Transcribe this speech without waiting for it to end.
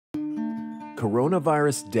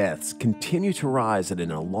Coronavirus deaths continue to rise at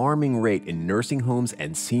an alarming rate in nursing homes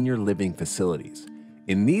and senior living facilities.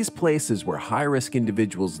 In these places where high-risk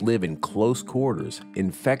individuals live in close quarters,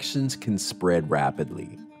 infections can spread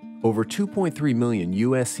rapidly. Over 2.3 million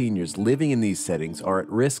U.S. seniors living in these settings are at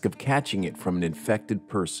risk of catching it from an infected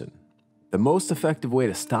person. The most effective way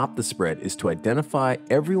to stop the spread is to identify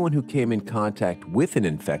everyone who came in contact with an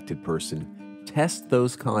infected person, test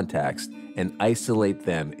those contacts, and isolate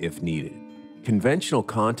them if needed. Conventional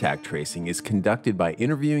contact tracing is conducted by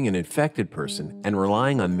interviewing an infected person and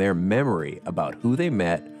relying on their memory about who they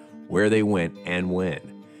met, where they went, and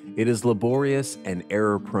when. It is laborious and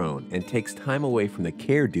error-prone and takes time away from the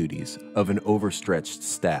care duties of an overstretched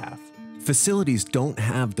staff. Facilities don't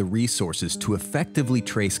have the resources to effectively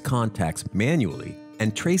trace contacts manually,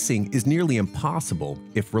 and tracing is nearly impossible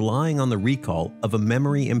if relying on the recall of a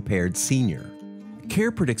memory-impaired senior.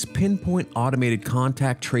 CarePredict's PinPoint automated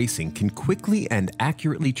contact tracing can quickly and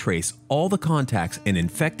accurately trace all the contacts an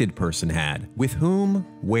infected person had, with whom,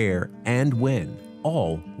 where, and when,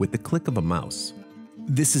 all with the click of a mouse.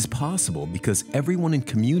 This is possible because everyone in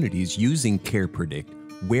communities using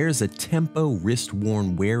CarePredict wears a Tempo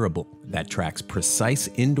wrist-worn wearable that tracks precise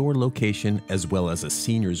indoor location as well as a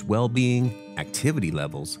senior's well-being, activity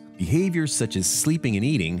levels, behaviors such as sleeping and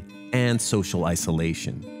eating, and social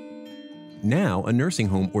isolation. Now, a nursing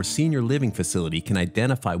home or senior living facility can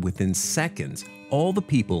identify within seconds all the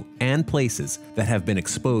people and places that have been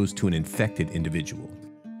exposed to an infected individual.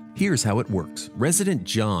 Here's how it works. Resident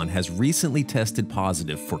John has recently tested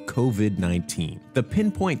positive for COVID-19. The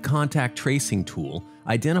PinPoint contact tracing tool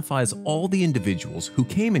identifies all the individuals who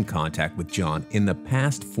came in contact with John in the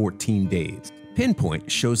past 14 days. PinPoint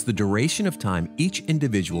shows the duration of time each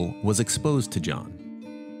individual was exposed to John.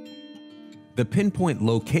 The PinPoint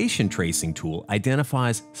location tracing tool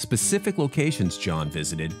identifies specific locations John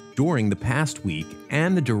visited during the past week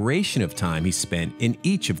and the duration of time he spent in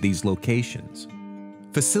each of these locations.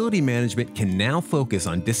 Facility management can now focus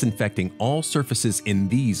on disinfecting all surfaces in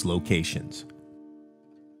these locations.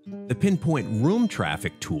 The PinPoint room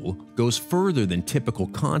traffic tool goes further than typical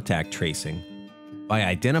contact tracing by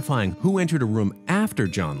identifying who entered a room after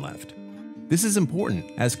John left. This is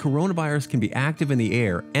important as coronavirus can be active in the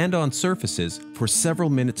air and on surfaces for several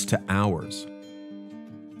minutes to hours.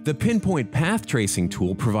 The PinPoint path tracing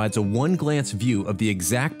tool provides a one-glance view of the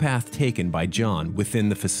exact path taken by John within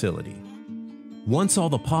the facility. Once all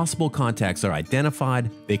the possible contacts are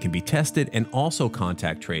identified, they can be tested and also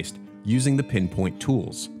contact traced using the PinPoint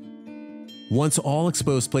tools. Once all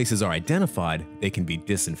exposed places are identified, they can be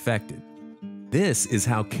disinfected. This is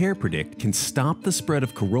how CarePredict can stop the spread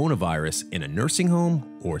of coronavirus in a nursing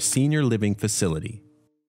home or senior living facility.